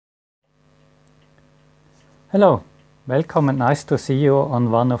Hello, welcome and nice to see you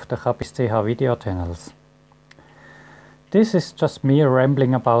on one of the C.H.A.B.I.S video channels. This is just me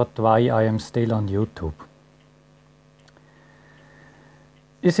rambling about why I am still on YouTube.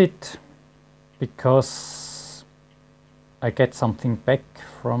 Is it because I get something back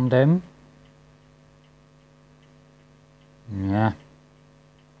from them? Yeah.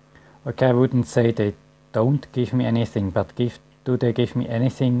 Okay, I wouldn't say they don't give me anything, but do they give me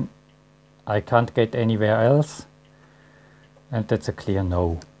anything I can't get anywhere else? And that's a clear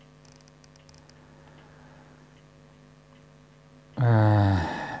no.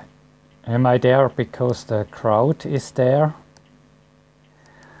 Am I there because the crowd is there?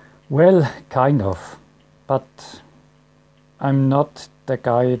 Well, kind of, but I'm not the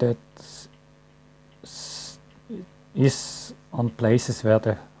guy that is on places where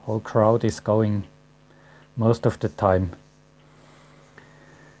the whole crowd is going most of the time.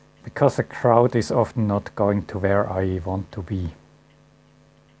 Because a crowd is often not going to where I want to be.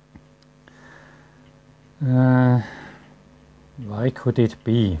 Why could it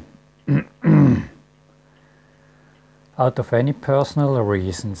be? Out of any personal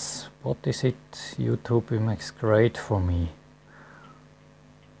reasons, what is it YouTube makes great for me?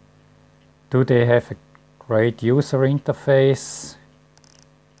 Do they have a great user interface?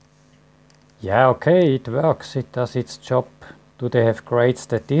 Yeah, okay, it works, it does its job. Do they have great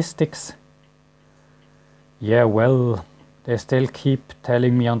statistics? Yeah, well, they still keep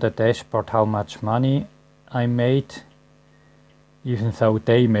telling me on the dashboard how much money I made, even though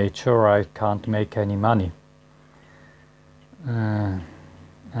they made sure I can't make any money.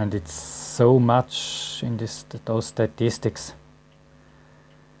 And it's so much in those statistics.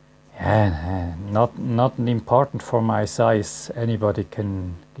 Yeah, not important for my size. Anybody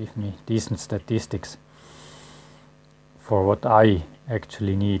can give me decent statistics for what I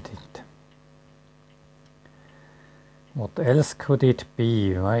actually needed. What else could it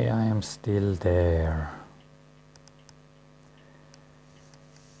be? Why I am still there?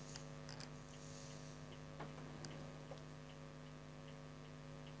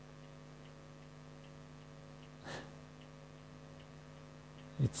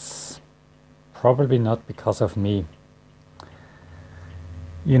 It's probably not because of me.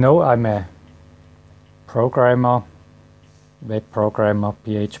 You know, I'm a programmer, web programmer,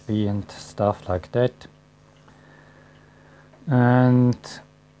 PHP and stuff like that. And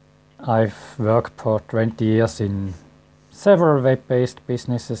I've worked for 20 years in several web-based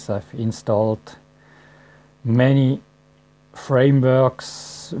businesses. I've installed many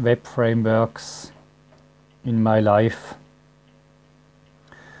frameworks, web frameworks in my life.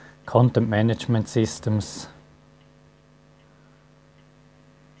 Content management systems.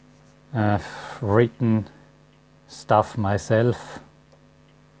 I've written stuff myself.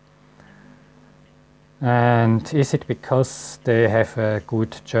 And is it because they have a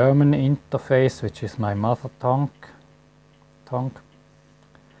good German interface, which is my mother tongue?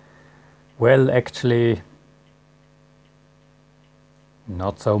 Well, actually,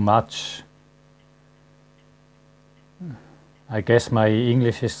 not so much. I guess my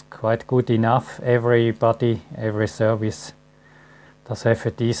English is quite good enough. Every service does have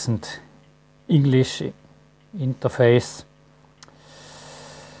a decent English interface.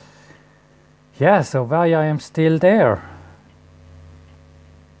 Yeah, so why I am still there?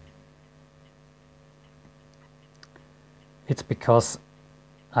 It's because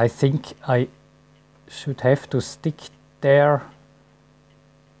I think I should have to stick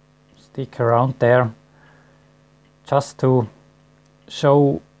around there, just to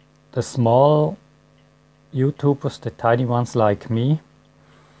show the small YouTubers, the tiny ones like me,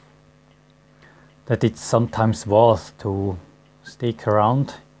 that it's sometimes worth to stick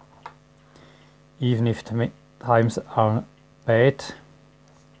around, even if the times are bad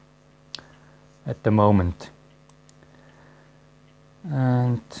at the moment.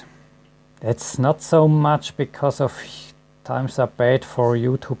 And that's not so much because of times are bad for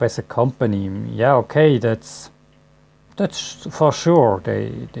YouTube as a company. Yeah, okay, that's for sure.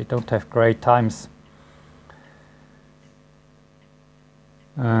 They don't have great times.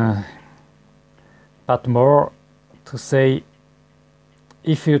 But more to say,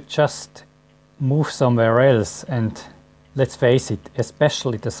 if you just move somewhere else, and let's face it,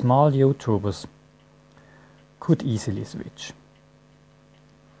 especially the small YouTubers could easily switch.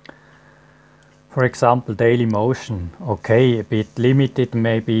 For example, Daily Motion, okay, a bit limited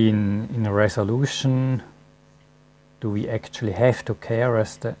maybe in resolution. Do we actually have to care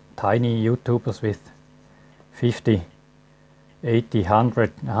as the tiny YouTubers with 50, 80,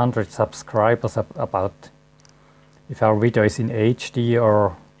 100 subscribers about if our video is in HD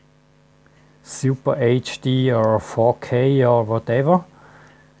or Super HD or 4K or whatever.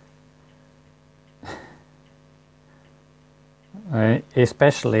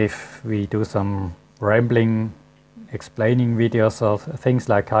 Especially if we do some rambling, explaining videos or things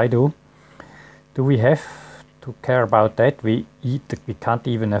like I do. Do we have to care about that? We can't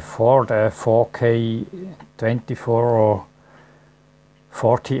even afford a 4K 24 or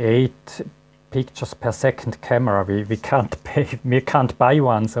 48 pictures per second camera. We can't buy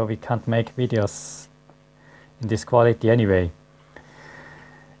one, so we can't make videos in this quality anyway.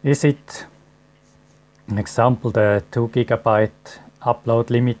 Is it an example, the 2 GB upload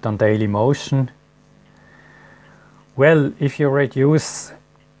limit on Dailymotion? Well, if you reduce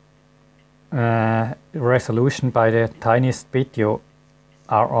resolution by the tiniest bit, you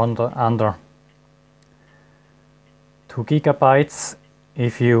are under 2 GB.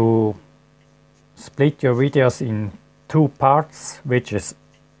 If you split your videos in 2 parts, which is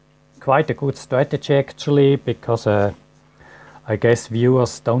quite a good strategy actually, because I guess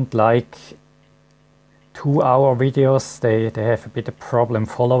viewers don't like 2-hour videos. They have a bit of problem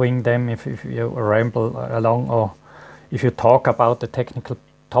following them if you ramble along, or if you talk about the technical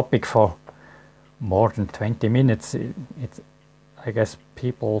topic for more than 20 minutes. I guess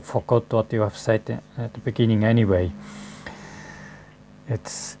people forgot what you have said at the beginning anyway.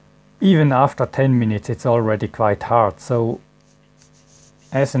 It's even after 10 minutes, it's already quite hard. So,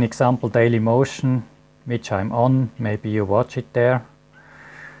 as an example, Dailymotion, which I'm on, maybe you watch it there,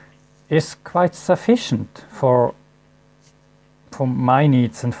 is quite sufficient for my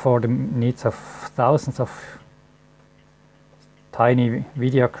needs and for the needs of thousands of tiny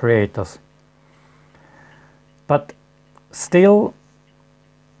video creators. But still,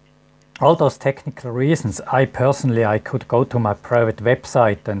 all those technical reasons, I could go to my private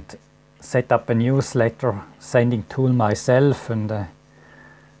website and set up a newsletter sending tool myself and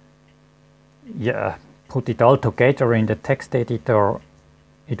put it all together in the text editor.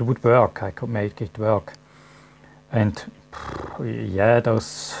 It would work. I could make it work. And yeah,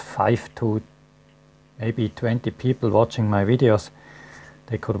 those 5 to maybe 20 people watching my videos,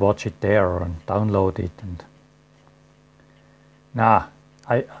 they could watch it there and download it. And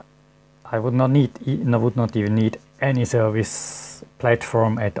I would not even need any service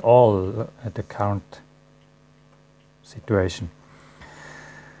platform at all at the current situation.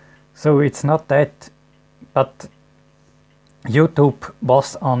 So it's not that, but YouTube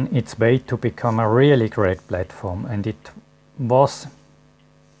was on its way to become a really great platform, and it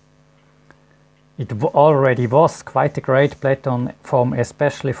already was quite a great platform,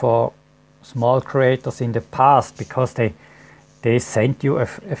 especially for small creators in the past, because they sent you a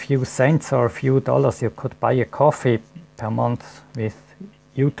few cents or a few dollars. You could buy a coffee per month with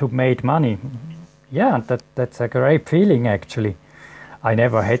YouTube made money. Yeah, that's a great feeling actually. I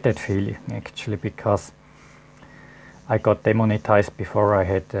never had that feeling actually, because I got demonetized before I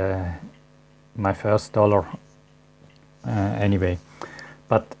had my first dollar anyway.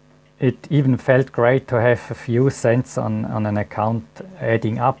 But it even felt great to have a few cents on an account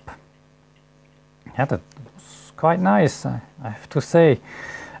adding up. Yeah, that was quite nice, I have to say.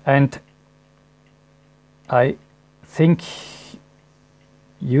 And I think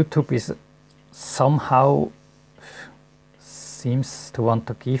YouTube is somehow seems to want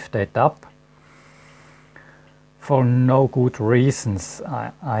to give that up for no good reasons.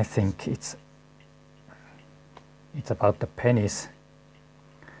 I think it's about the pennies.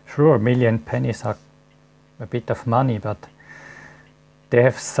 Sure, 1 million pennies are a bit of money, but they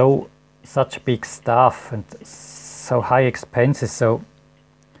have such big staff and so high expenses, so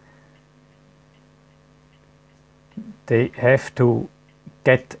they have to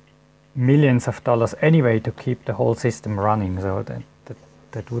get millions of dollars anyway to keep the whole system running, so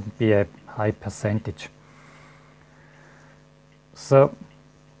that wouldn't be a high percentage. So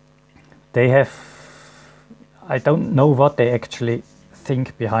they have, I don't know what they actually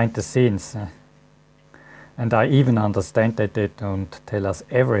think behind the scenes, and I even understand that they don't tell us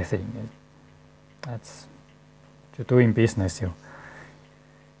everything. That's, you're doing business,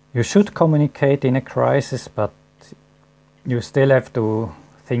 you should communicate in a crisis, but you still have to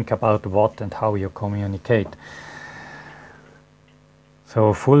think about what and how you communicate.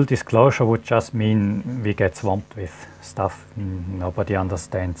 So full disclosure would just mean we get swamped with stuff nobody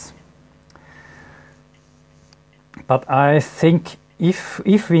understands. But I think if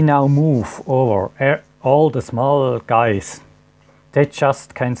we now move over all the small guys, they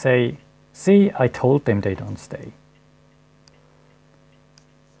just can say, see, I told them they don't stay.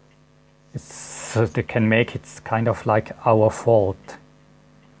 So they can make it kind of like our fault.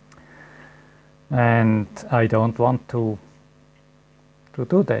 And I don't want to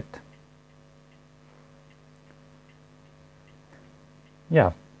do that.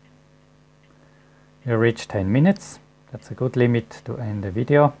 yeah, we reached 10 minutes. That's a good limit to end the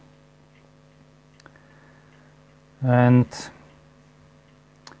video. And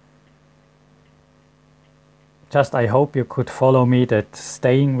just I hope you could follow me that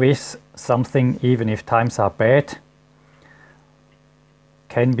staying with something, even if times are bad,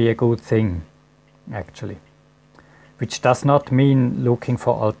 can be a good thing, actually. Which does not mean looking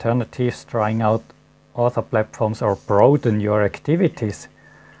for alternatives, trying out other platforms or broaden your activities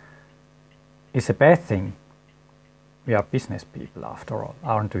is a bad thing. We are business people after all,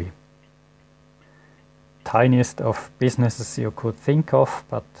 aren't we? Tiniest of businesses you could think of,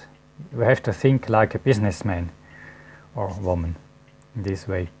 but you have to think like a businessman or woman in this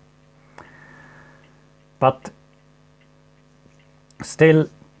way. But still,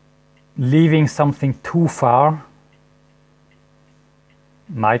 leaving something too far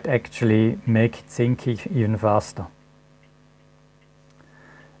might actually make it sink even faster.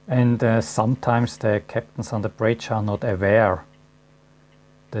 And sometimes the captains on the bridge are not aware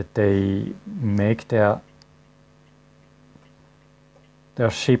that they make their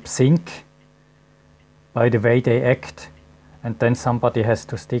ship sink by the way they act, and then somebody has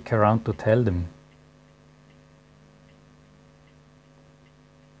to stick around to tell them.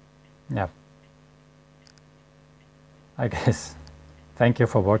 Yeah. I guess. Thank you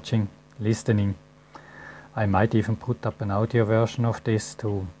for watching, listening. I might even put up an audio version of this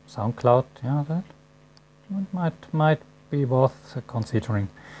to SoundCloud. Yeah, that might be worth considering.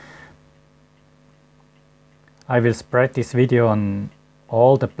 I will spread this video on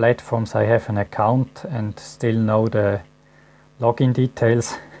all the platforms I have an account and still know the login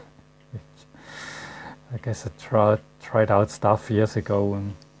details. I guess I tried out stuff years ago,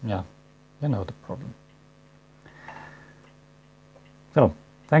 and yeah, you know the problem. So,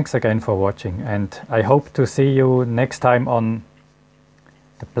 thanks again for watching, and I hope to see you next time on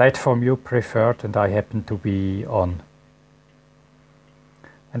the platform you preferred and I happen to be on.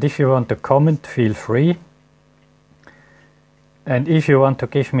 And if you want to comment, feel free. And if you want to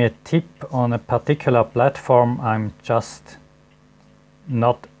give me a tip on a particular platform, I'm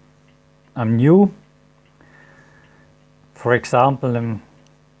new. For example,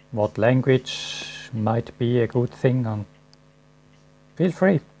 what language might be a good thing, feel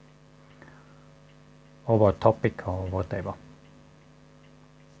free. Or what topic or whatever.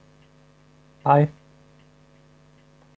 Bye.